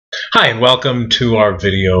Hi, and welcome to our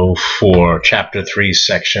video for Chapter 3,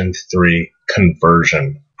 Section 3,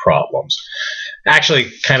 Conversion Problems. Actually,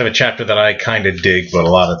 kind of a chapter that I kind of dig, but a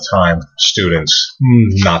lot of time students,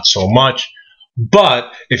 not so much.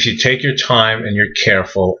 But if you take your time and you're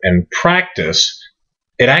careful and practice,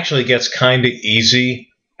 it actually gets kind of easy,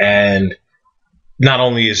 and not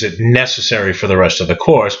only is it necessary for the rest of the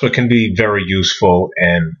course, but can be very useful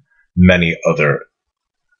in many other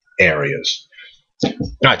areas. All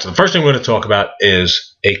right, so the first thing we're going to talk about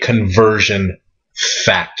is a conversion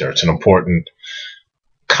factor. It's an important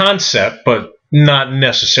concept, but not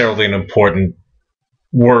necessarily an important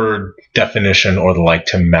word definition or the like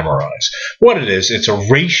to memorize. What it is, it's a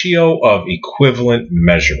ratio of equivalent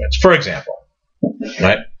measurements. For example,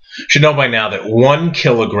 right? You should know by now that 1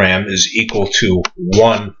 kilogram is equal to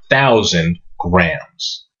 1,000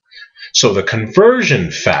 grams. So the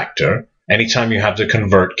conversion factor, anytime you have to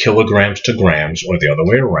convert kilograms to grams or the other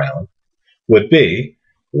way around, would be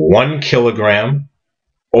 1 kilogram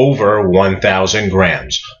over 1,000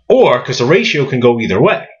 grams. Or, because the ratio can go either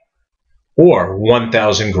way, or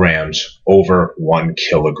 1,000 grams over 1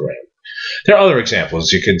 kilogram. There are other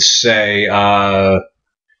examples. You could say how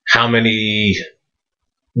many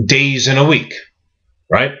days in a week,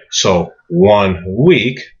 right? So 1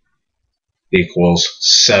 week equals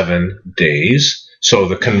 7 days. So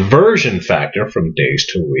the conversion factor from days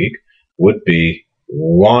to week would be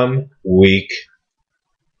 1 week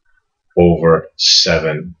over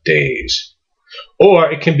 7 days.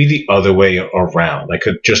 Or it can be the other way around. I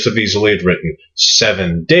could just have easily have written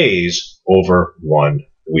 7 days over 1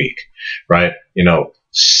 week, right?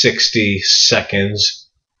 60 seconds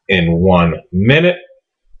in 1 minute.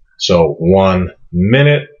 So 1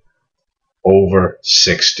 minute over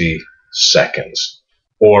 60 seconds,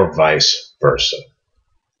 or vice versa.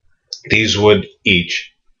 These would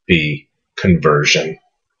each be conversion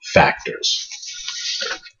factors.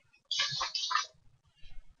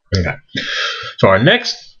 Okay. So our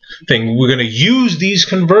next thing, we're going to use these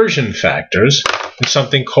conversion factors in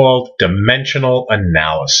something called dimensional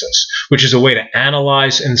analysis, which is a way to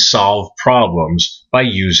analyze and solve problems by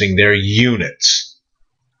using their units.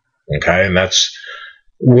 Okay, and that's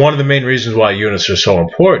one of the main reasons why units are so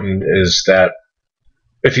important, is that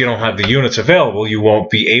if you don't have the units available, you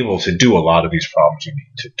won't be able to do a lot of these problems you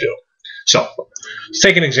need to do. So let's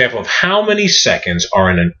take an example of how many seconds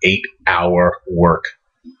are in an 8-hour work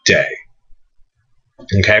day.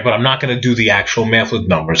 Okay, but I'm not going to do the actual math with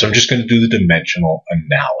numbers. I'm just going to do the dimensional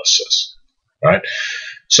analysis. All right.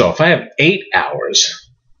 So if I have 8 hours,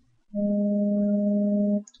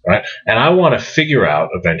 right, and I want to figure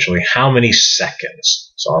out eventually how many seconds.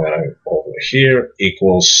 So I'm going to go over here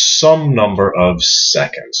equals some number of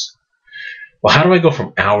seconds. Well, how do I go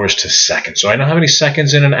from hours to seconds? So I know how many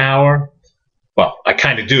seconds in an hour. Well, I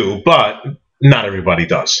kind of do, but not everybody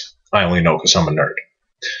does. I only know because I'm a nerd.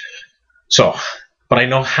 So, but I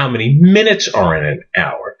know how many minutes are in an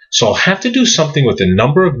hour. So I'll have to do something with the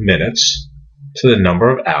number of minutes to the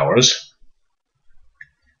number of hours.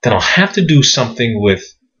 Then I'll have to do something with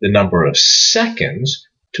the number of seconds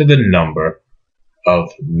to the number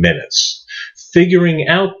of minutes. Figuring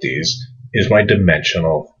out these is my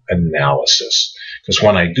dimensional analysis. Because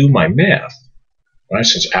when I do my math, right,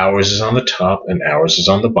 since hours is on the top and hours is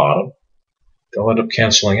on the bottom, they'll end up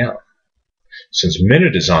canceling out. Since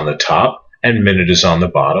minute is on the top and minute is on the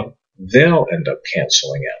bottom, they'll end up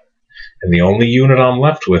canceling out. And the only unit I'm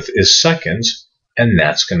left with is seconds, and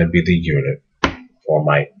that's going to be the unit for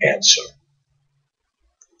my answer.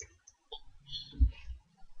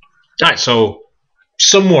 All right, so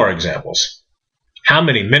some more examples. How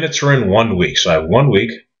many minutes are in 1 week? So I have 1 week.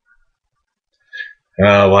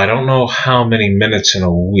 Well, I don't know how many minutes in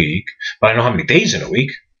a week, but I know how many days in a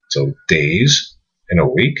week. So days in a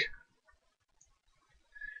week.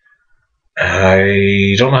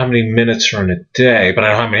 I don't know how many minutes are in a day, but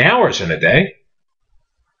I know how many hours in a day.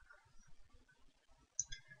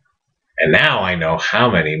 And now I know how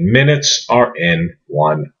many minutes are in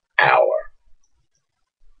 1 hour.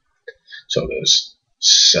 So there's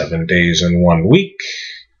 7 days in 1 week,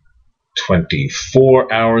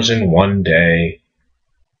 24 hours in 1 day,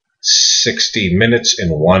 60 minutes in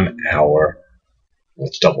 1 hour.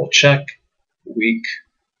 Let's double check. Week,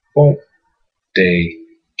 boom, day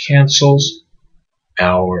cancels,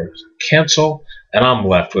 hours cancel, and I'm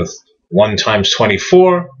left with 1 times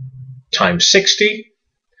 24 times 60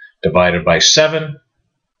 divided by 7,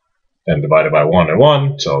 then divided by 1 and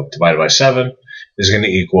 1, so divided by 7 is going to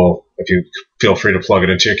equal, if you feel free to plug it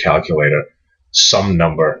into your calculator, some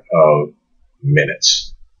number of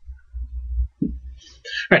minutes.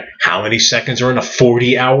 Right. How many seconds are in a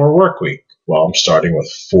 40-hour work week? Well, I'm starting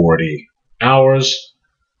with 40 hours.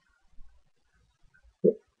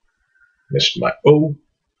 Missed my O.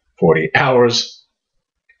 40 hours.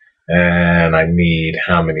 And I need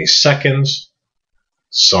how many seconds?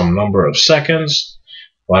 Some number of seconds.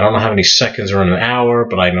 Well, I don't know how many seconds are in an hour,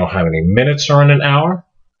 but I know how many minutes are in an hour.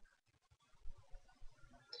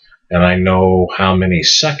 And I know how many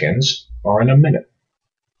seconds are in a minute.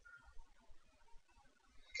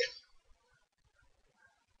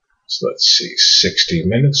 So let's see, 60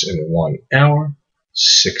 minutes in 1 hour,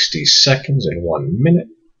 60 seconds in 1 minute.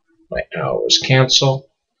 My hours cancel,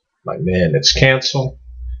 my minutes cancel,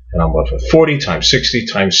 and I'm left with 40 times 60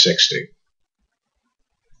 times 60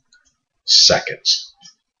 seconds.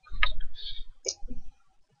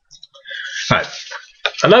 All right.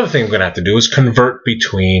 Another thing we're going to have to do is convert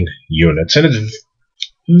between units, and it's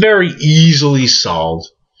very easily solved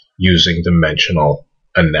using dimensional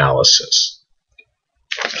analysis.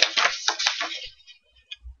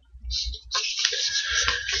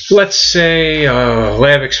 Let's say a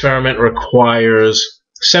lab experiment requires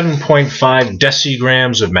 7.5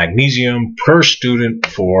 decigrams of magnesium per student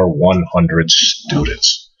for 100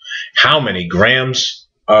 students. How many grams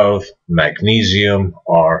of magnesium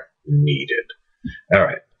are needed? All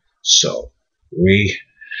right, so we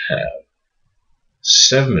have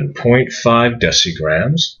 7.5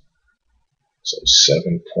 decigrams. So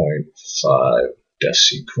 7.5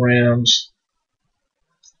 decigrams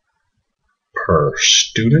per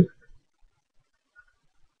student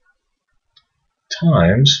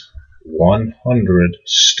times 100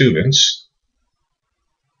 students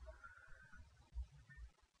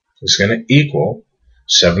is going to equal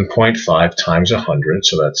 7.5 times 100,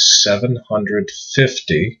 so that's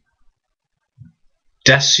 750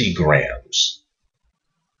 decigrams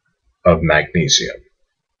of magnesium.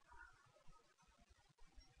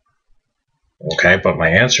 Okay, but my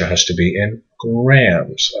answer has to be in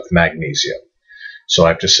grams of magnesium. So I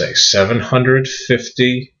have to say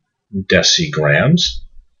 750 decigrams.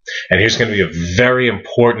 And here's going to be a very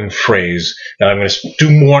important phrase that I'm going to do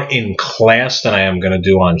more in class than I am going to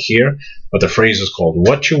do on here. But the phrase is called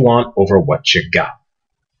what you want over what you got.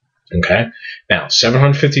 Okay? Now,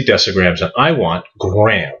 750 decigrams, and I want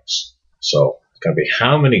grams. So it's going to be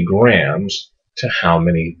how many grams to how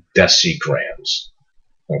many decigrams.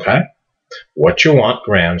 Okay? What you want,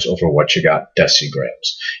 grams, over what you got,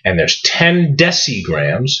 decigrams. And there's 10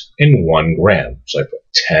 decigrams in 1 gram. So I put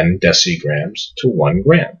 10 decigrams to 1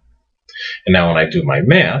 gram. And now when I do my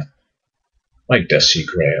math, my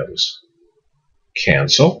decigrams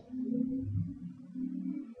cancel.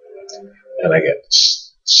 And I get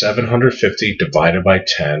 750 divided by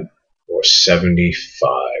 10, or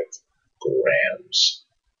 75 grams.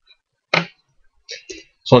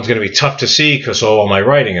 So it's going to be tough to see because of all my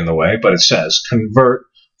writing in the way, but it says convert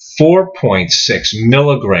 4.6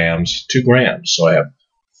 milligrams to grams. So I have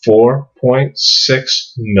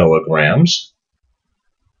 4.6 milligrams.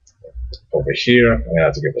 Over here, I'm going to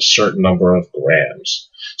have to give a certain number of grams.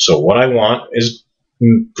 So what I want is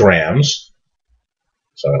grams.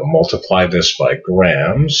 So I'm going to multiply this by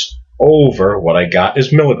grams over what I got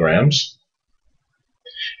is milligrams.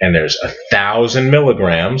 And there's 1,000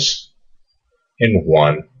 milligrams in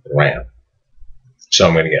 1 gram. So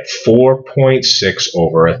I'm going to get 4.6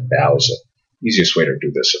 over 1,000. Easiest way to do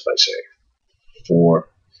this if I say 4,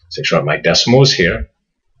 6, right? My decimal is here.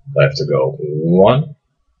 I have to go 1,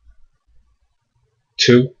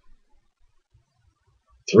 2,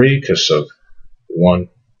 3, because of 1,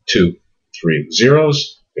 2, 3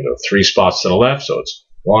 zeros. You know, 3 spots to the left, so it's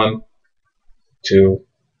 1, 2,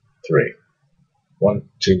 3. 1,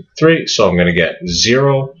 2, 3. So I'm going to get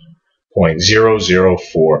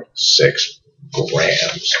 0.0046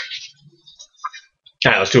 grams.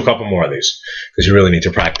 All right, let's do a couple more of these because you really need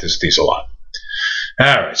to practice these a lot. All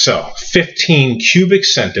right, so 15 cubic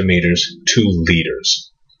centimeters to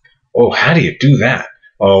liters. Oh, how do you do that?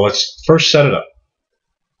 Well, let's first set it up.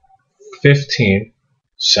 15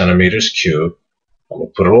 centimeters cubed. I'm going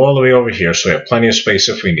to put it all the way over here so we have plenty of space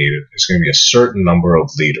if we need it. It's going to be a certain number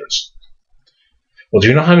of liters. Well, do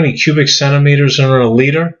you know how many cubic centimeters are in a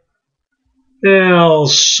liter? Well,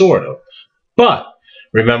 sort of. But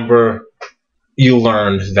remember, you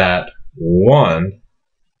learned that 1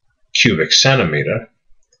 cubic centimeter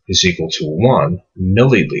is equal to 1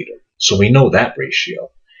 milliliter. So we know that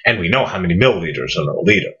ratio. And we know how many milliliters are in a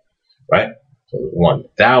liter, right? So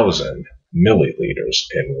 1,000 milliliters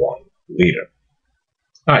in 1 liter.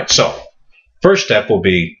 All right, so first step will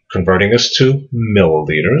be converting this to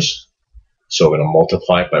milliliters. So we're going to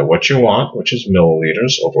multiply it by what you want, which is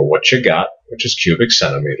milliliters, over what you got, which is cubic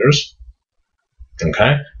centimeters.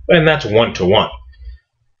 Okay? And that's 1 to 1.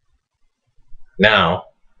 Now,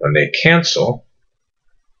 when they cancel,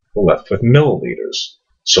 we're left with milliliters.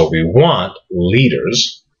 So we want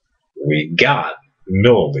liters. We got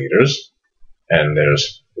milliliters. And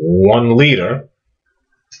there's 1 liter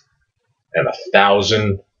and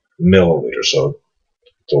 1,000 milliliters. So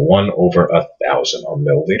the 1 over 1,000. Our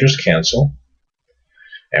milliliters cancel.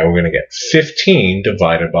 And we're going to get 15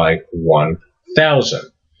 divided by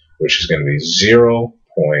 1,000, which is going to be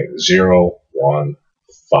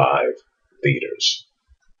 0.015 liters.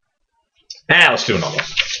 Now let's do another one.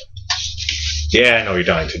 Yeah, I know you're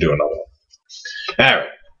dying to do another one. All right.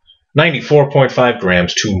 94.5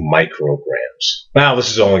 grams to micrograms. Now, this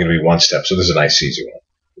is only going to be one step, so this is a nice, easy one.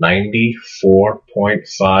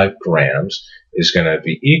 94.5 grams is going to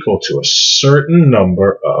be equal to a certain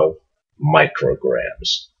number of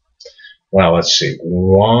micrograms. Well, let's see.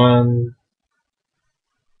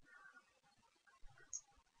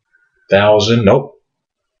 1,000. Nope.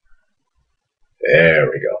 There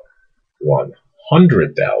we go.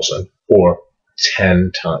 100,000 or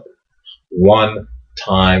 10 times. 1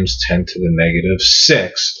 times 10 to the negative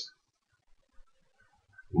 6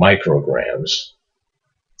 micrograms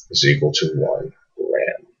is equal to 1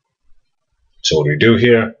 gram. So what do we do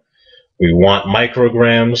here? We want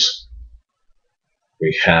micrograms.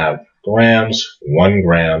 We have grams, 1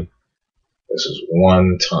 gram. This is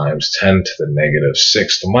 1 times 10 to the negative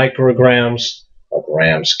 6 micrograms. Our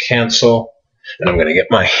grams cancel. And I'm going to get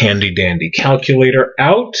my handy dandy calculator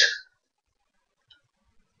out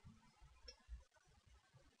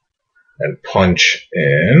and punch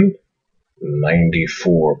in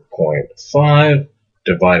 94.5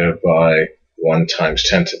 divided by 1 times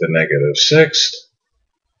 10 to the negative 6.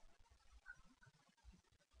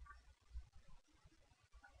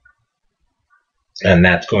 And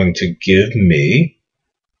that's going to give me,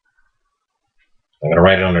 I'm going to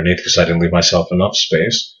write it underneath because I didn't leave myself enough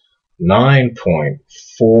space,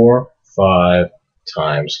 9.45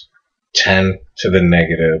 times 10 to the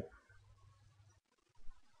negative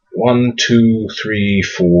 1, 2, 3,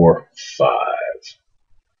 4, 5,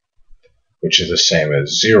 which is the same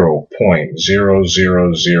as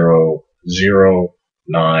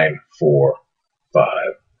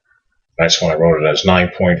 0.00000945. That's when I wrote it as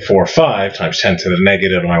 9.45 times 10 to the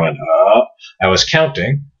negative, and I went up. I was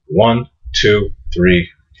counting 1, 2, 3,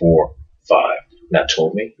 4, 5. And that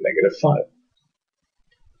told me negative 5.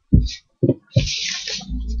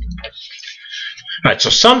 All right,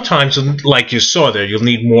 so sometimes, like you saw there, you'll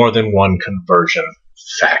need more than one conversion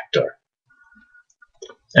factor.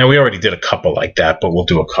 And we already did a couple like that, but we'll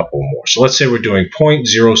do a couple more. So let's say we're doing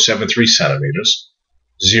 0.073 centimeters,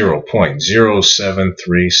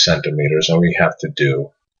 0.073 centimeters, and we have to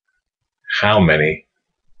do how many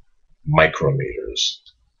micrometers?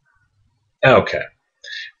 Okay.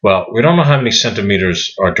 Well, we don't know how many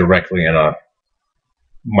centimeters are directly in a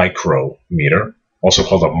micrometer, also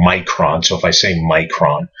called a micron. So if I say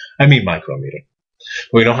micron, I mean micrometer.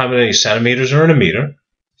 We don't have any centimeters are in a meter.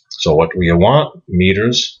 So what we want,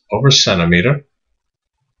 meters over centimeter,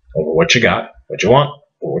 over what you got, what you want,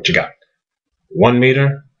 or what you got. 1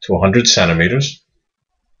 meter to 100 centimeters.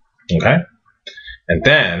 Okay? And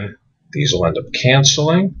then these will end up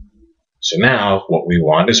canceling. So now what we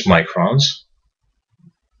want is microns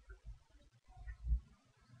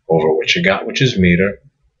over what you got, which is meter.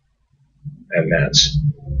 And that's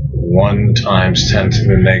 1 times 10 to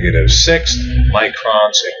the negative 6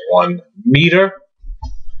 microns in 1 meter.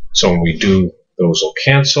 So when we do, those will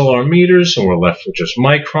cancel our meters, and we're left with just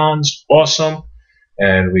microns. Awesome.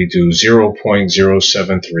 And we do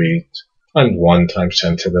 0.073 times 1 times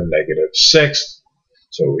 10 to the negative 6.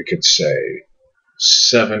 So we could say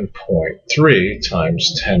 7.3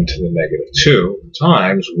 times 10 to the negative 2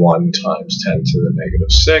 times 1 times 10 to the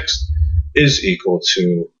negative 6 is equal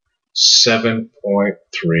to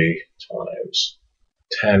 7.3 times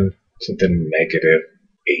 10 to the negative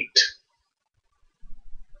 8.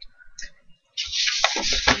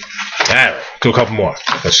 All right, do a couple more.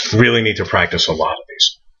 Let's really need to practice a lot of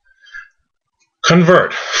these.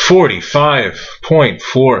 Convert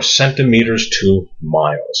 45.4 centimeters to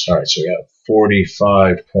miles. All right, so we have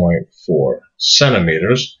 45.4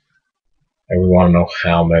 centimeters, and we want to know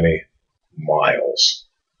how many miles.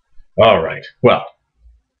 All right, well,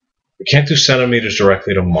 we can't do centimeters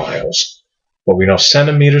directly to miles, but we know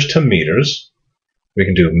centimeters to meters. We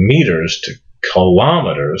can do meters to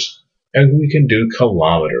kilometers, and we can do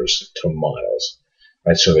kilometers to miles.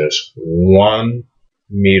 Right, so there's 1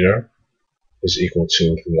 meter is equal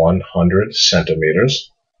to 100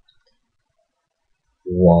 centimeters.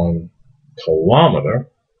 1 kilometer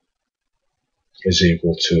is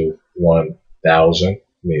equal to 1,000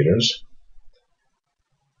 meters,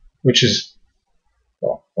 which is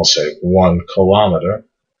well, I'll say 1 kilometer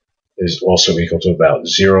is also equal to about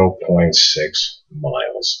 0.6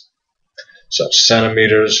 miles. So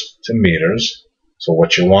centimeters to meters. So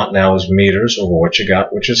what you want now is meters over what you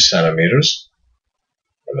got, which is centimeters.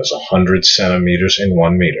 And there's 100 centimeters in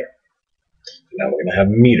 1 meter. Now we're going to have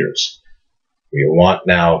meters. We want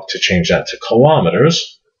now to change that to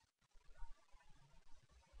kilometers.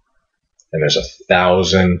 And there's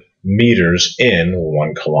 1,000 meters in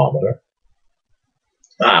 1 kilometer.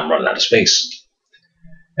 I'm running out of space.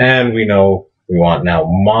 And we know we want now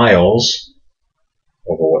miles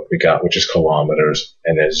over what we got, which is kilometers.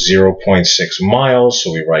 And there's 0.6 miles,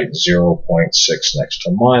 so we write 0.6 next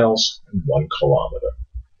to miles and 1 kilometer.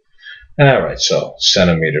 All right, so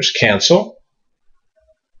centimeters cancel.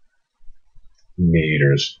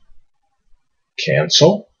 Meters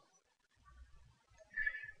cancel.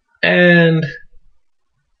 And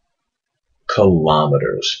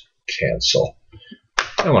kilometers cancel.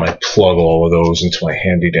 And when I plug all of those into my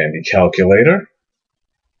handy-dandy calculator,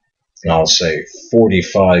 I'll say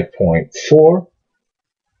 45.4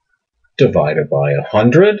 divided by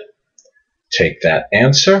 100. Take that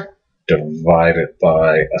answer, divide it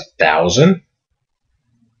by 1,000,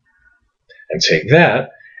 and take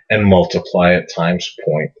that and multiply it times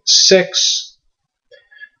 0.6.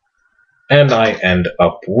 And I end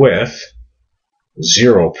up with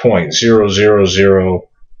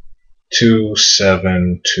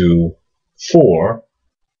 0.0002724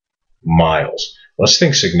 miles. Let's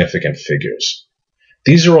think significant figures.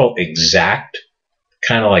 These are all exact,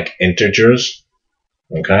 kind of like integers,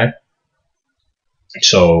 okay?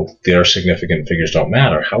 So their significant figures don't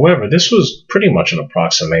matter. However, this was pretty much an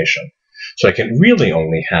approximation. So I can really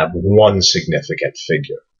only have one significant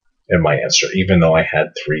figure in my answer, even though I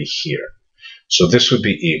had 3 here. So this would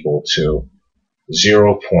be equal to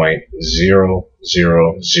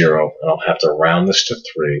 0.000, and I'll have to round this to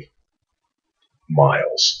 3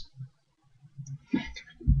 miles.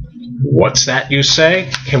 What's that, you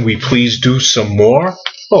say? Can we please do some more?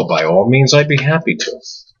 Oh, by all means, I'd be happy to.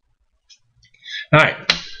 All right,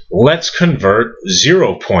 let's convert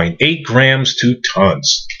 0.8 grams to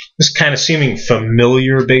tons. This kind of seeming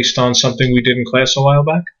familiar based on something we did in class a while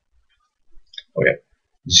back. Okay,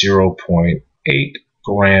 0.8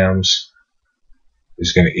 grams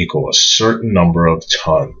is going to equal a certain number of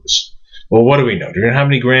tons. Well, what do we know? Do we know how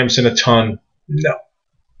many grams in a ton? No.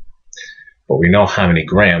 But we know how many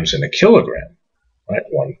grams in a kilogram. Right?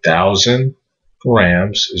 1,000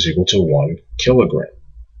 grams is equal to 1 kilogram.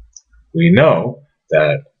 We know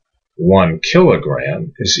that 1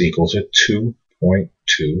 kilogram is equal to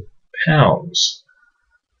 2.2 pounds.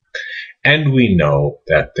 And we know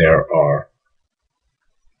that there are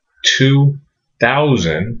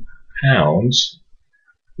 2,000 pounds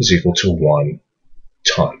is equal to 1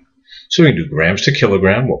 ton. So we can do grams to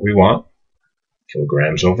kilogram, what we want.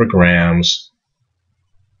 Kilograms over grams.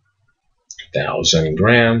 1,000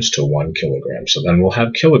 grams to 1 kilogram. So then we'll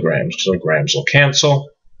have kilograms, so grams will cancel.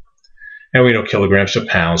 And we know kilograms to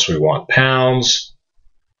pounds, so we want pounds.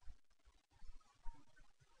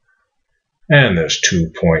 And there's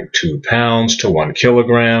 2.2 pounds to 1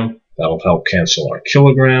 kilogram. That'll help cancel our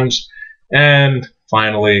kilograms. And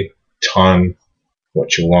finally, ton,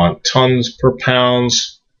 what you want, tons per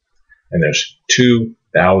pounds. And there's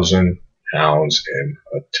 2,000 pounds in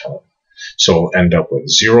a ton. So we'll end up with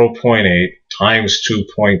 0.8 times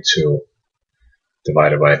 2.2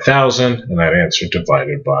 divided by 1,000, and that answer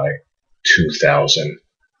divided by 2,000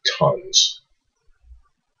 tons.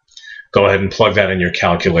 Go ahead and plug that in your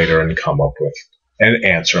calculator and come up with an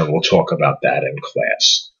answer, and we'll talk about that in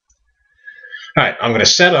class. All right, I'm going to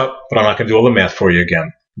set up, but I'm not going to do all the math for you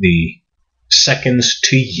again, the seconds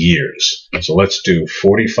to years. So let's do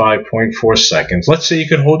 45.4 seconds. Let's say you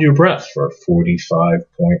could hold your breath for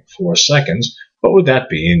 45.4 seconds. What would that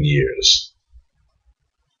be in years?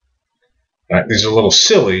 All right, these are a little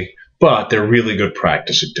silly, but they're really good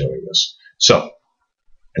practice at doing this. So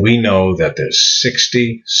we know that there's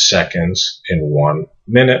 60 seconds in 1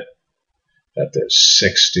 minute, that there's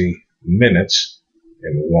 60 minutes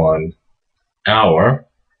in 1 hour,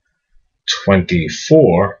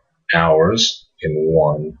 24 hours in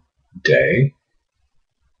 1 day,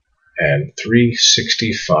 and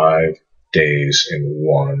 365 days in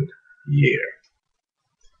 1 year.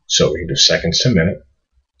 So we can do seconds to minute.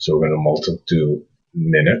 So we're going to do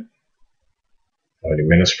minute, how many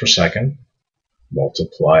minutes per second,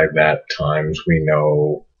 multiply that times, we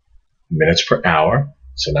know, minutes per hour.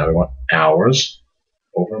 So now we want hours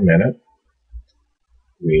over minute.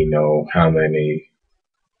 We know how many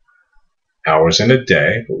hours in a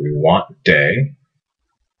day, but we want day.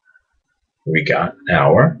 We got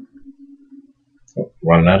hour.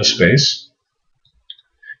 Running out of space.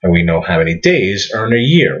 And we know how many days are in a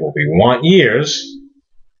year. Well, we want years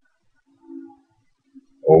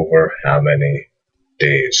over how many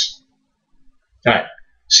days. All right.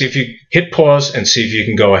 See if you hit pause and see if you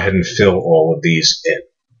can go ahead and fill all of these in.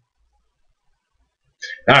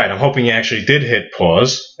 All right. I'm hoping you actually did hit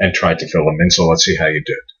pause and tried to fill them in. So let's see how you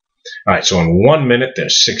did. All right. So in 1 minute,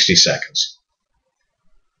 there's 60 seconds.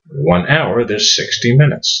 In 1 hour, there's 60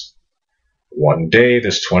 minutes. 1 day,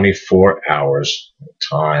 there's 24 hours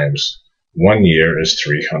times 1 year is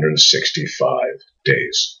 365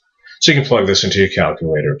 days. So you can plug this into your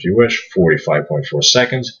calculator if you wish. 45.4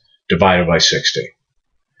 seconds divided by 60.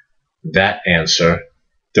 That answer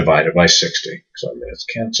divided by 60. So minutes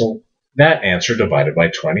cancel. That answer divided by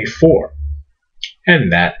 24.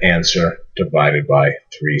 And that answer divided by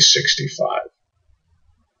 365.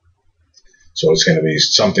 So it's going to be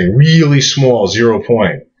something really small,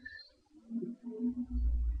 0.000,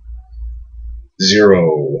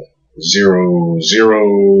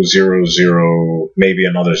 maybe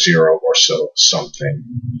another 0 or so something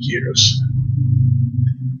years.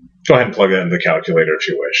 Go ahead and plug that into the calculator if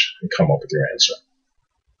you wish and come up with your answer.